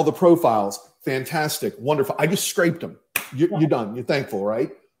 They're all the profiles. Fantastic. Wonderful. I just scraped them. You're done. You're thankful, right?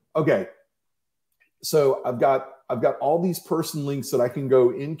 Okay, so I've got all these person links that I can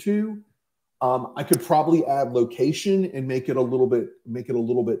go into. I could probably add location and make it a little bit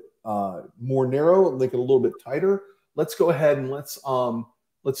more narrow, make it a little bit tighter. Let's go ahead and let's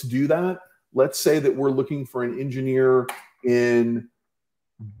do that. Let's say that we're looking for an engineer in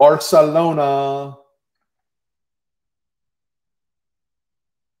Barcelona.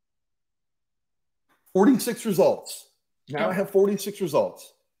 $46 results. Now I have 46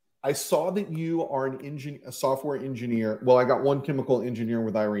 results. I saw that you are a software engineer. Well, I got one chemical engineer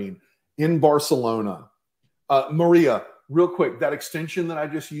with Irene in Barcelona. Maria, real quick, that extension that I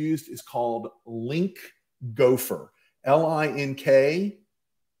just used is called Link Gopher. L-I-N-K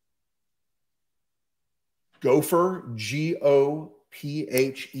Gopher, G-O-P-H-E-R,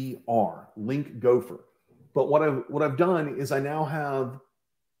 Link Gopher. But what I've done is I now have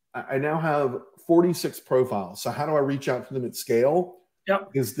 46 profiles. So how do I reach out to them at scale?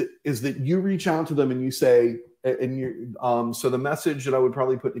 Yep. Is that you reach out to them and you say, and you so the message that I would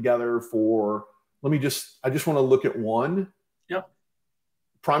probably put together for, I just want to look at one. Yep.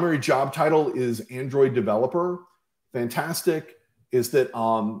 Primary job title is Android developer. Fantastic. Is that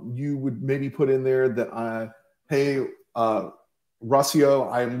you would maybe put in there that hey,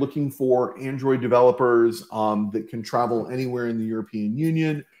 Rocio, I am looking for Android developers that can travel anywhere in the European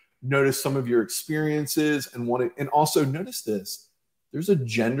Union. Notice some of your experiences and also notice this. There's a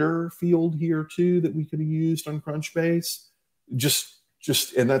gender field here too that we could have used on Crunchbase.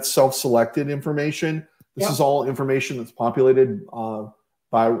 And that's self-selected information. This is all information that's populated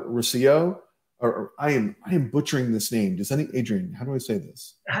by Rocio. Or I am butchering this name. Adrian, how do I say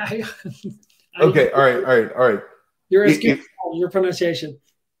this? Okay, all right. You're as good as your pronunciation.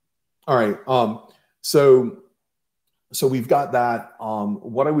 All right. So we've got that.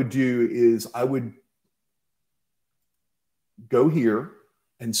 What I would do is I would go here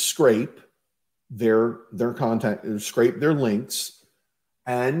and scrape their content, scrape their links,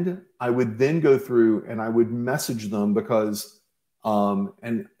 and I would then go through and I would message them because,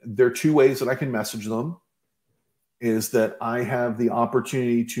 and there are two ways that I can message them. Is that I have the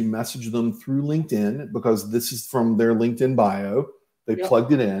opportunity to message them through LinkedIn because this is from their LinkedIn bio. They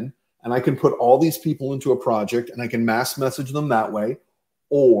plugged it in, and I can put all these people into a project and I can mass message them that way.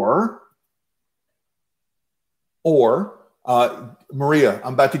 Or Maria,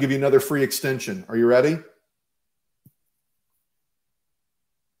 I'm about to give you another free extension. Are you ready?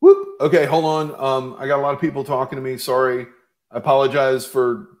 Whoop. Okay, hold on. I got a lot of people talking to me. Sorry. I apologize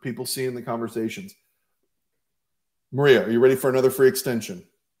for people seeing the conversations. Maria, are you ready for another free extension?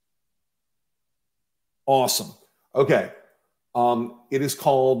 Awesome. Okay. It is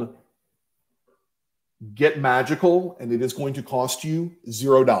called Get Magical, and it is going to cost you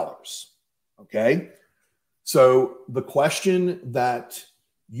 $0. Okay. So the question that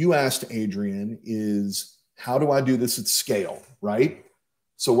you asked Adrian is, how do I do this at scale? Right.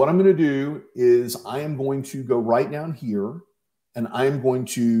 So what I'm going to do is I am going to go right down here and I'm going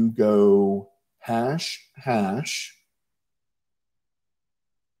to go hash,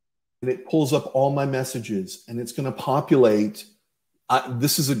 and it pulls up all my messages and it's going to populate.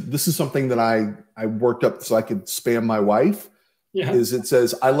 This is something that I worked up so I could spam my wife. Yeah. Is it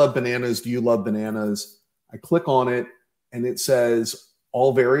says, I love bananas. Do you love bananas? I click on it and it says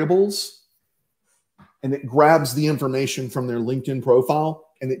all variables, and it grabs the information from their LinkedIn profile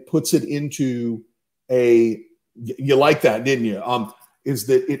and it puts it into you like that, didn't you? Is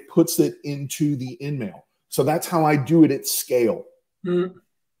that it puts it into the InMail. So that's how I do it at scale. Mm-hmm.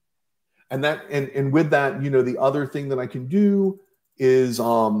 And with that, the other thing that I can do is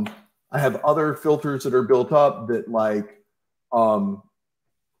I have other filters that are built up that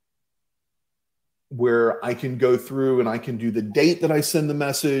where I can go through and I can do the date that I send the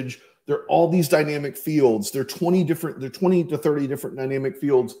message. There are all these dynamic fields. There are 20 to 30 different dynamic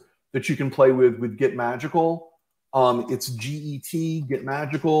fields that you can play with Get Magical. It's GET, Get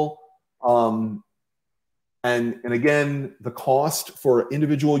Magical. And again, the cost for an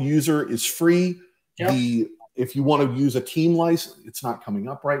individual user is free. Yep. If you want to use a team license, it's not coming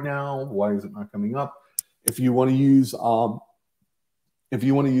up right now. Why is it not coming up? If you want to use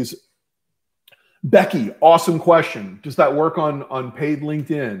Becky, awesome question. Does that work on paid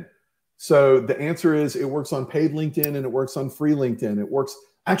LinkedIn? So the answer is it works on paid LinkedIn and it works on free LinkedIn. It works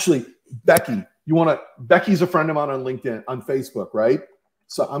actually, Becky. Becky's a friend of mine on LinkedIn, on Facebook, right?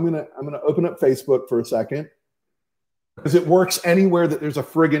 So I'm gonna open up Facebook for a second because it works anywhere that there's a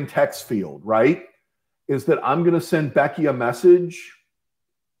friggin' text field, right? Is that I'm gonna send Becky a message.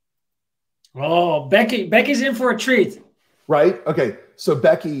 Oh, Becky's in for a treat. Right? Okay. So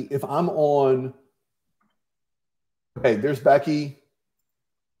Becky, if I'm on, okay, there's Becky.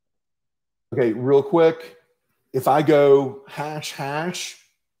 Okay, real quick. If I go hash,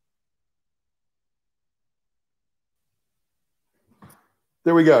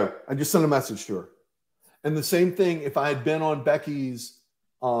 there we go. I just sent a message to her. And the same thing, if I had been on Becky's,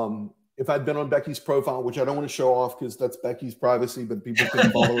 profile, which I don't want to show off because that's Becky's privacy, but people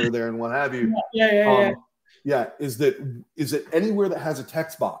can follow her there and what have you. Yeah. Is it anywhere that has a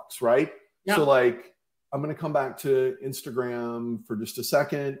text box, right? Yeah. So I'm going to come back to Instagram for just a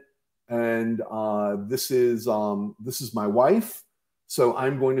second. And this is my wife. So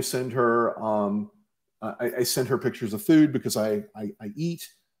I'm going to send her, I sent her pictures of food because I eat.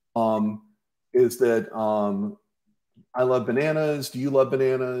 Is that I love bananas. Do you love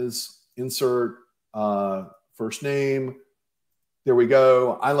bananas? Insert first name. There we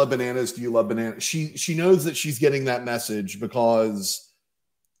go. I love bananas. Do you love bananas? She knows that she's getting that message because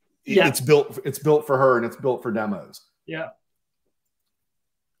it's built for her and it's built for demos. Yeah.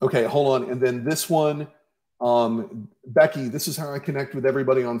 Okay, hold on. And then this one, Becky, this is how I connect with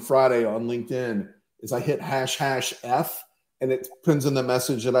everybody on Friday on LinkedIn. Is I hit #F and it pins in the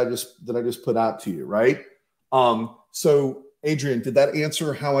message that I just put out to you, right? So Adrian, did that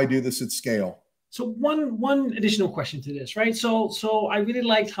answer how I do this at scale? So one additional question to this, right? So I really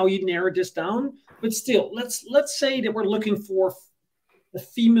liked how you narrowed this down, but still, let's say that we're looking for a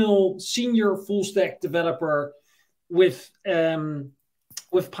female senior full stack developer with Python,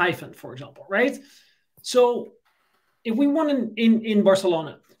 for example, right? So if we want in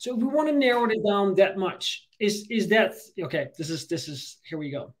Barcelona, so if we want to narrow it down that much, is that okay? This is here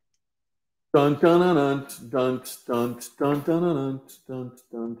we go. Dun dun dun dun dun dun dun dun dun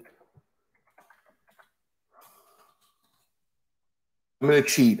dun. going to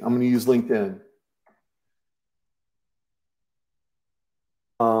cheat. I'm going to use LinkedIn.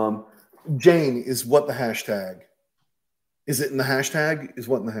 Jane, is what the hashtag? Is it in the hashtag? Is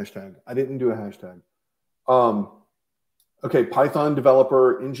what in the hashtag? I didn't do a hashtag. Okay, Python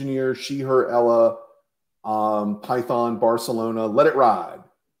developer, engineer, she, her, Ella, Python, Barcelona, let it ride.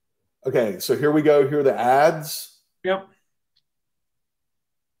 Okay, so here we go. Here are the ads. Yep.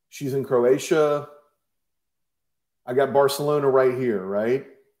 She's in Croatia. I got Barcelona right here, right?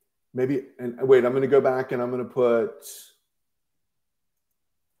 Maybe, and wait, I'm going to go back and I'm going to put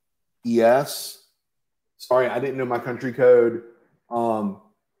ES. Sorry, I didn't know my country code.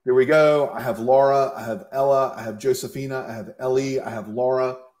 Here we go. I have Laura, I have Ella, I have Josephina, I have Ellie, I have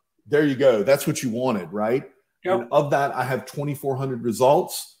Laura. There you go. That's what you wanted, right? Yep. And of that, I have 2,400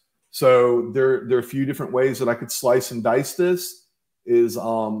 results. So there are a few different ways that I could slice and dice this.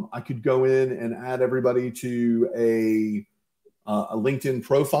 I could go in and add everybody to a LinkedIn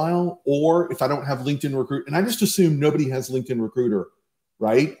profile, or if I don't have LinkedIn Recruiter, and I just assume nobody has LinkedIn Recruiter,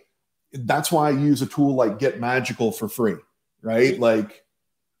 right? That's why I use a tool like Get Magical for free, right? Like,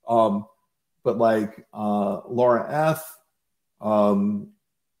 but like Laura F.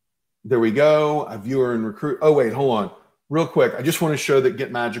 There we go. I view her in Recruit. Oh wait, hold on, real quick. I just want to show that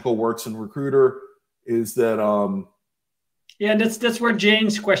Get Magical works in Recruiter. Is that yeah, that's where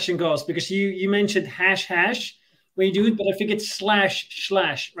Jane's question goes, because you mentioned hash when you do it, but I think it's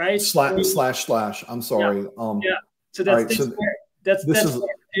 // right? Slash. I'm sorry. Yeah. Yeah. So that's where the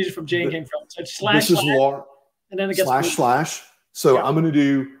confusion from Jane came from. So it's // This is Laura, and then it gets //. So yeah. I'm going to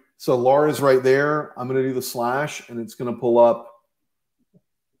do. So Laura's right there. I'm going to do the /, and it's going to pull up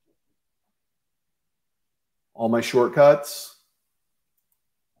all my shortcuts.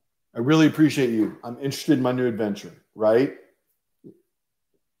 I really appreciate you. I'm interested in my new adventure, right?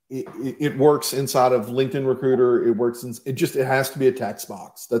 It works inside of LinkedIn Recruiter. It works it has to be a text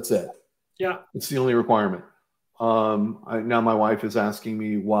box. That's it. Yeah. It's the only requirement. Now my wife is asking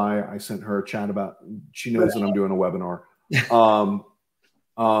me why I sent her a chat about, she knows that I'm doing a webinar.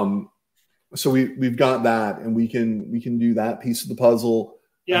 So we've got that, and we can do that piece of the puzzle.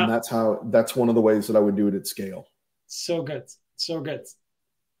 Yeah. And that's one of the ways that I would do it at scale. So good. So good.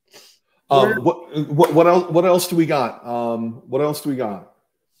 What else do we got? What else do we got?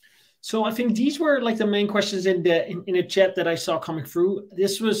 So I think these were like the main questions in the chat that I saw coming through.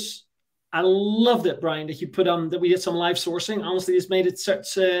 I loved it, Brian, that you put on that we did some live sourcing. Honestly, this made it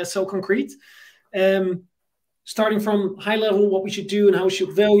so concrete. Starting from high level, what we should do and how we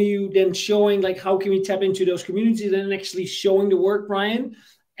should value, then showing like how can we tap into those communities, and actually showing the work, Brian.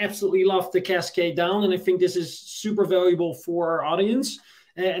 Absolutely love the cascade down, and I think this is super valuable for our audience,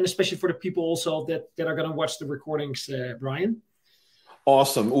 and especially for the people also that are going to watch the recordings, Brian.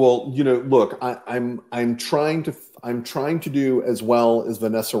 Awesome. Well, look, I'm trying to do as well as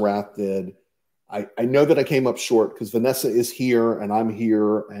Vanessa Rath did. I know that I came up short because Vanessa is here and I'm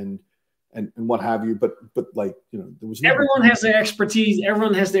here and what have you, but like, there was everyone has their expertise,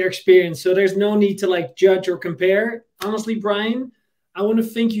 everyone has their experience, so there's no need to like judge or compare. Honestly, Brian, I want to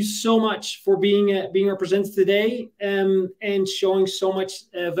thank you so much for being our presenter today, and showing so much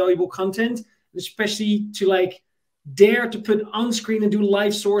valuable content, especially to like dare to put on screen and do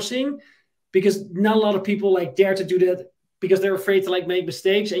live sourcing, because not a lot of people like dare to do that because they're afraid to like make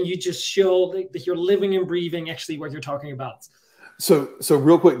mistakes, and you just show that you're living and breathing actually what you're talking about. So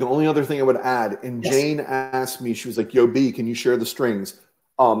real quick, the only other thing I would add, and yes. Jane asked me, she was like, "Yo, B, can you share the strings?"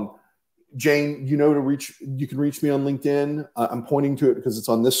 Jane, you can reach me on LinkedIn. I'm pointing to it because it's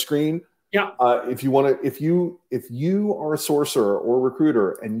on this screen. Yeah. If you are a sourcer or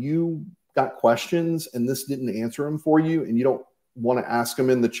recruiter and you got questions and this didn't answer them for you and you don't want to ask them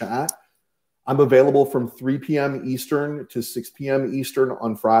in the chat, I'm available from 3 p.m. Eastern to 6 p.m. Eastern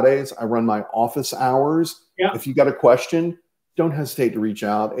on Fridays. I run my office hours. Yeah. If you got a question, don't hesitate to reach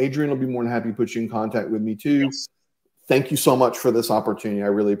out. Adrian will be more than happy to put you in contact with me too. Yes. Thank you so much for this opportunity. I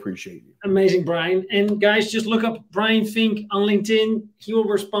really appreciate you. Amazing, Brian. And guys, just look up Brian Fink on LinkedIn. He will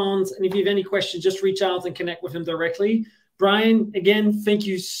respond. And if you have any questions, just reach out and connect with him directly. Brian, again, thank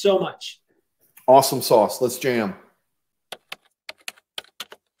you so much. Awesome sauce. Let's jam.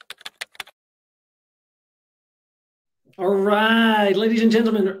 All right, ladies and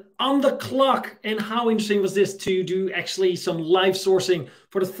gentlemen, on the clock. And how interesting was this to do actually some live sourcing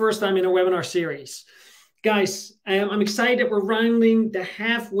for the first time in our webinar series? Guys, I'm excited that we're rounding the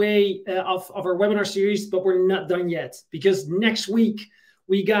halfway of our webinar series, but we're not done yet, because next week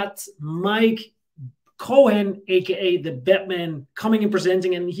we got Mike Cohen, aka the Batman, coming and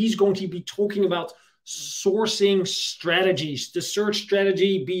presenting, and he's going to be talking about sourcing strategies, the search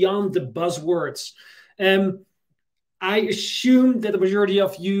strategy beyond the buzzwords. I assume that the majority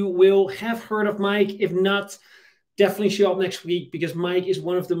of you will have heard of Mike. If not, definitely show up next week, because Mike is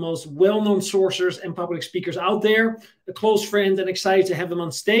one of the most well-known sourcers and public speakers out there, a close friend, and excited to have him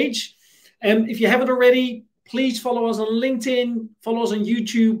on stage. If you haven't already, please follow us on LinkedIn, follow us on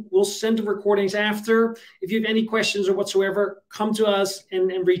YouTube. We'll send the recordings after. If you have any questions or whatsoever, come to us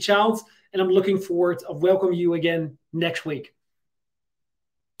and reach out. And I'm looking forward to welcome you again next week.